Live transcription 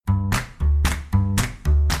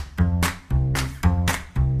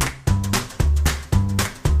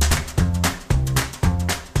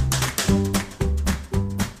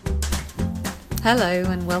Hello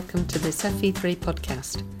and welcome to this fe3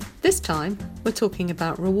 podcast. This time we're talking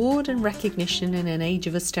about reward and recognition in an age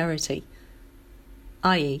of austerity,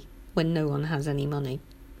 i.e. when no one has any money.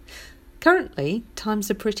 Currently, times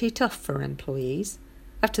are pretty tough for employees.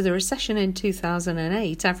 After the recession in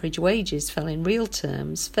 2008, average wages fell in real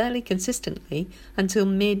terms fairly consistently until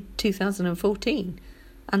mid-2014,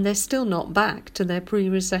 and they're still not back to their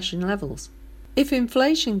pre-recession levels. If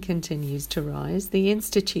inflation continues to rise, the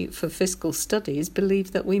Institute for Fiscal Studies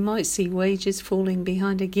believe that we might see wages falling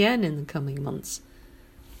behind again in the coming months.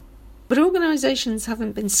 But organisations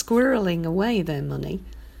haven't been squirreling away their money.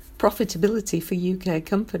 Profitability for UK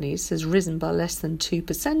companies has risen by less than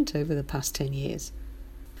 2% over the past 10 years.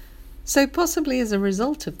 So possibly as a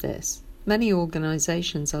result of this, many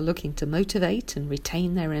organisations are looking to motivate and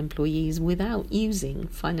retain their employees without using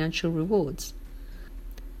financial rewards.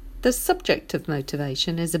 The subject of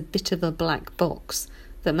motivation is a bit of a black box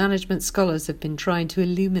that management scholars have been trying to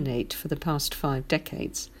illuminate for the past 5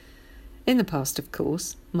 decades. In the past, of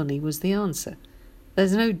course, money was the answer.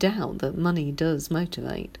 There's no doubt that money does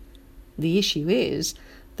motivate. The issue is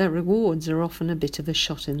that rewards are often a bit of a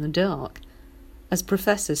shot in the dark. As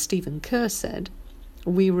Professor Stephen Kerr said,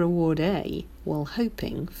 we reward A while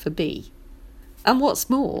hoping for B. And what's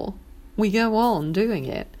more, we go on doing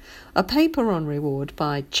it. A paper on reward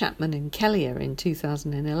by Chapman and Kellier in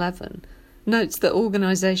 2011 notes that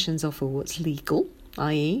organisations offer what's legal,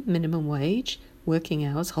 i.e. minimum wage, working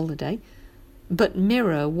hours, holiday, but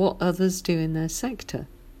mirror what others do in their sector.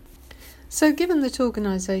 So given that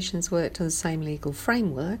organisations work to the same legal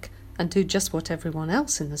framework and do just what everyone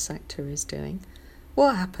else in the sector is doing,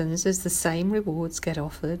 what happens is the same rewards get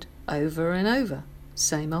offered over and over.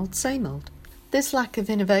 Same old, same old. This lack of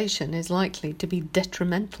innovation is likely to be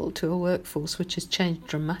detrimental to a workforce which has changed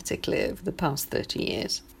dramatically over the past 30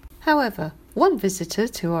 years. However, one visitor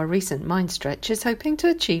to our recent mindstretch is hoping to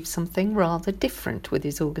achieve something rather different with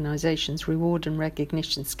his organisation's reward and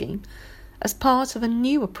recognition scheme as part of a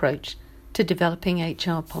new approach to developing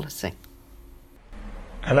HR policy.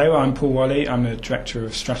 Hello, I'm Paul Wally. I'm the Director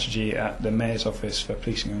of Strategy at the Mayor's Office for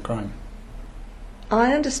Policing and Crime.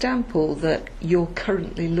 I understand, Paul, that you're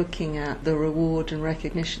currently looking at the reward and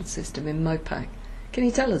recognition system in MOPAC. Can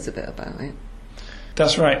you tell us a bit about it?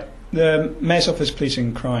 That's right. The Mayor's Office for Policing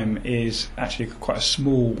and Crime is actually quite a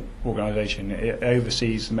small organisation. It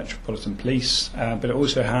oversees the Metropolitan Police, but it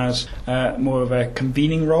also has more of a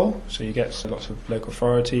convening role. So you get lots of local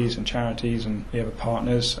authorities and charities and the other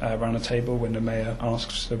partners around the table when the Mayor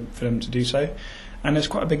asks for them to do so. And there's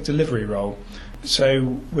quite a big delivery role.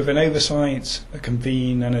 So with an oversight, a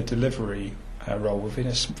convene and a delivery role within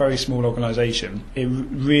a very small organisation, it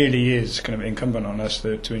really is kind of incumbent on us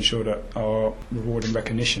to ensure that our reward and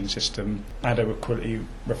recognition system adequately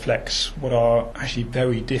reflects what are actually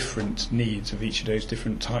very different needs of each of those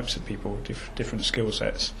different types of people, different skill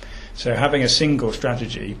sets. So having a single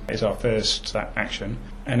strategy is our first action.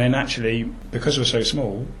 And then actually, because we're so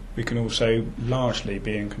small, we can also largely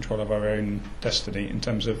be in control of our own destiny in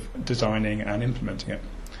terms of designing and implementing it.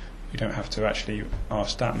 We don't have to actually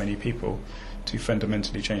ask that many people to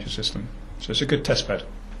fundamentally change the system. So it's a good testbed.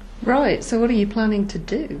 Right, so what are you planning to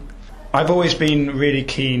do? I've always been really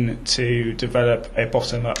keen to develop a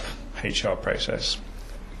bottom-up HR process,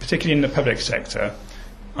 particularly in the public sector.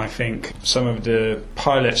 I think some of the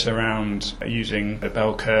pilots around using a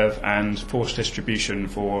bell curve and forced distribution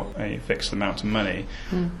for a fixed amount of money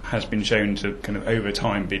has been shown to kind of over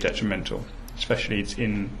time be detrimental, especially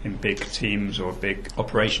in big teams or big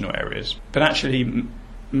operational areas. But actually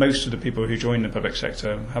most of the people who join the public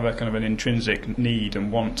sector have a kind of an intrinsic need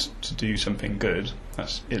and want to do something good.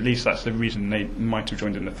 That's the reason they might have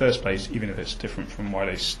joined in the first place, even if it's different from why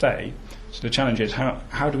they stay. So the challenge is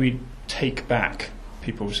how do we take back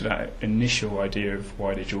people to that initial idea of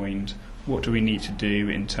why they joined? What do we need to do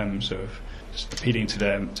in terms of just appealing to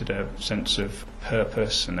their sense of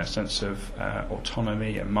purpose and their sense of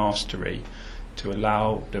autonomy and mastery to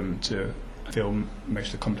allow them to feel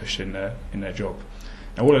most accomplished in their job?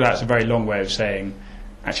 And all of that's a very long way of saying,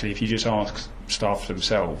 actually, if you just ask staff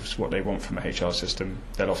themselves what they want from a HR system,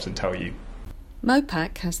 they'll often tell you.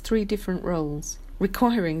 MOPAC has 3 different roles,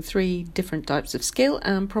 requiring 3 different types of skill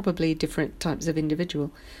and probably different types of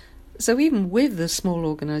individual. So even with a small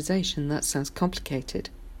organisation, that sounds complicated.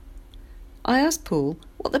 I asked Paul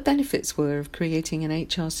what the benefits were of creating an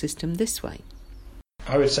HR system this way.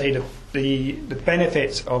 I would say the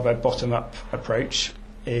benefit of a bottom-up approach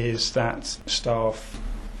is that staff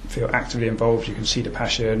feel actively involved, you can see the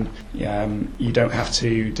passion, you don't have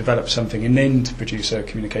to develop something and then to produce a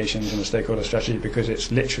communications and a stakeholder strategy because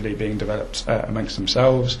it's literally being developed amongst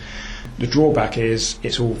themselves. The drawback is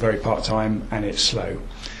it's all very part-time and it's slow.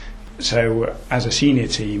 So as a senior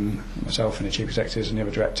team, myself and the chief executives and the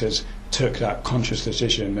other directors took that conscious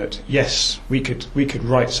decision that yes, we could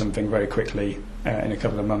write something very quickly in a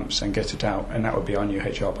couple of months and get it out, and that would be our new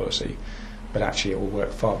HR policy. But actually it will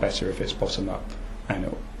work far better if it's bottom up, and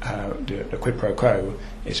the quid pro quo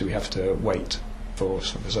is that we have to wait for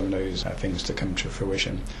some of those things to come to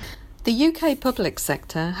fruition. The UK public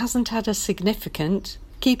sector hasn't had a significant,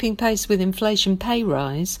 keeping pace with inflation pay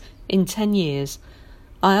rise in 10 years.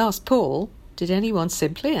 I asked Paul, did anyone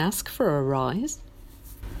simply ask for a rise?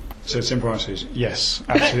 So the simple answer is yes,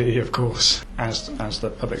 absolutely, of course. As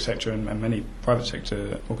the public sector and many private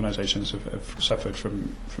sector organisations have suffered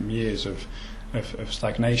from years of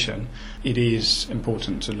stagnation, it is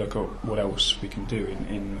important to look at what else we can do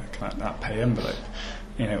in that pay envelope.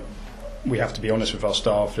 We have to be honest with our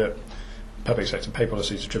staff that public sector pay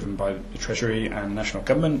policies are driven by the Treasury and national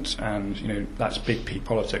government, and that's big P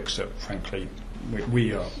politics that frankly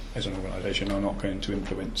we are, as an organisation, are not going to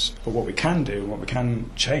influence. But what we can do, what we can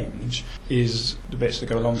change, is the bits that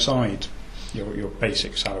go alongside your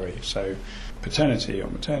basic salary. So paternity or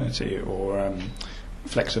maternity or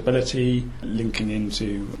flexibility, linking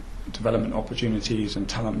into development opportunities and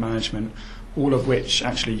talent management, all of which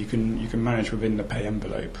actually you can manage within the pay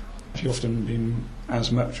envelope. You've often been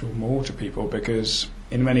as much or more to people because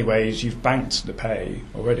in many ways you've banked the pay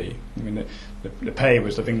already. I mean, the pay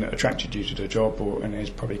was the thing that attracted you to the job and is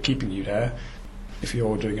probably keeping you there. If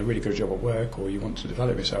you're doing a really good job at work or you want to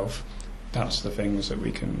develop yourself, that's the things that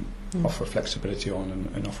we can offer flexibility on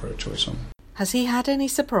and offer a choice on. Has he had any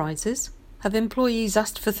surprises? Have employees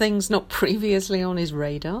asked for things not previously on his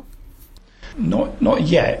radar? Not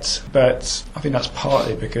yet, but I think that's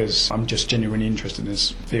partly because I'm just genuinely interested in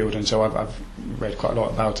this field, and so I've read quite a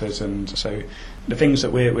lot about it, and so the things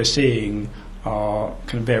that we're seeing are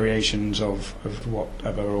kind of variations of what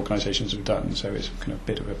other organisations have done, so it's kind of a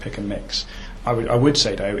bit of a pick and mix. I would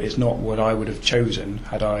say though, it's not what I would have chosen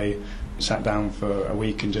had I sat down for a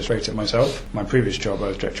week and just wrote it myself. My previous job, I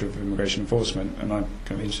was Director of Immigration Enforcement, and I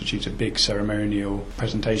kind of instituted big ceremonial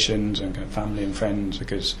presentations and kind of family and friends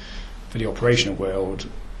because for the operational world,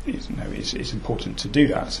 it's important to do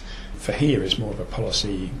that. For here, it's more of a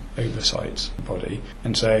policy oversight body,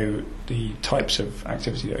 and so the types of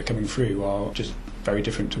activity that are coming through are just very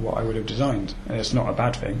different to what I would have designed. And it's not a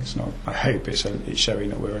bad thing. It's not. I hope it's showing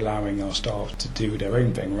that we're allowing our staff to do their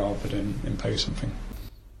own thing rather than impose something.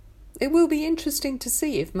 It will be interesting to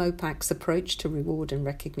see if MOPAC's approach to reward and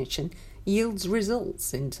recognition yields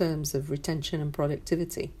results in terms of retention and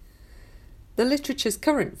productivity. The literature's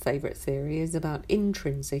current favourite theory is about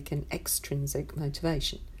intrinsic and extrinsic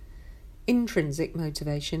motivation. Intrinsic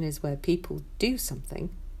motivation is where people do something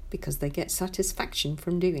because they get satisfaction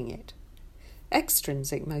from doing it.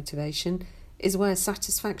 Extrinsic motivation is where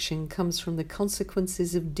satisfaction comes from the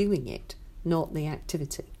consequences of doing it, not the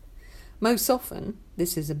activity. Most often,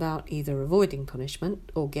 this is about either avoiding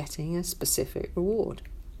punishment or getting a specific reward.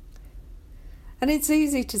 And it's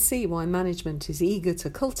easy to see why management is eager to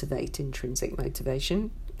cultivate intrinsic motivation.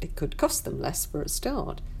 It could cost them less for a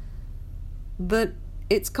start. But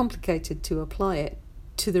it's complicated to apply it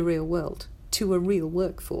to the real world, to a real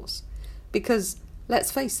workforce. Because,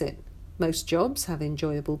 let's face it, most jobs have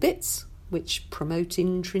enjoyable bits, which promote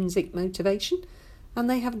intrinsic motivation, and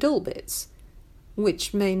they have dull bits,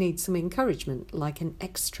 which may need some encouragement, like an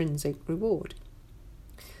extrinsic reward.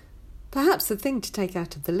 Perhaps the thing to take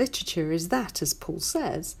out of the literature is that, as Paul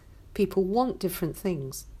says, people want different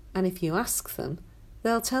things, and if you ask them,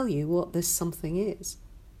 they'll tell you what this something is.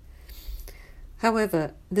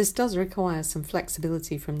 However, this does require some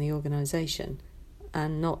flexibility from the organisation,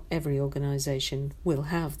 and not every organisation will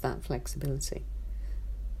have that flexibility.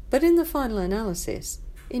 But in the final analysis,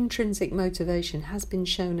 intrinsic motivation has been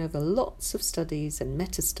shown over lots of studies and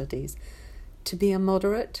meta-studies to be a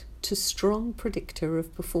moderate to strong predictor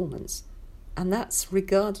of performance, and that's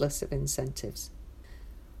regardless of incentives.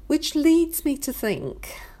 Which leads me to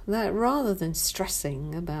think that rather than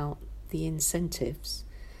stressing about the incentives,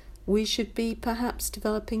 we should be perhaps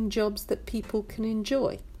developing jobs that people can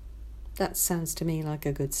enjoy. That sounds to me like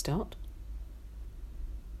a good start.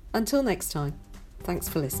 Until next time, thanks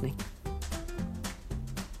for listening.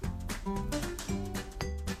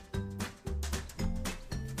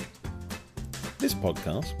 This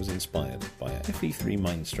podcast was inspired by a fe3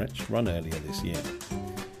 mindstretch run earlier this year.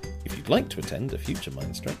 If you'd like to attend a future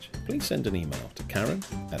mindstretch, please send an email to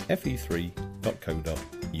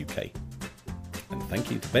karen@fe3.co.uk. And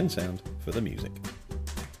thank you to Ben Sound for the music.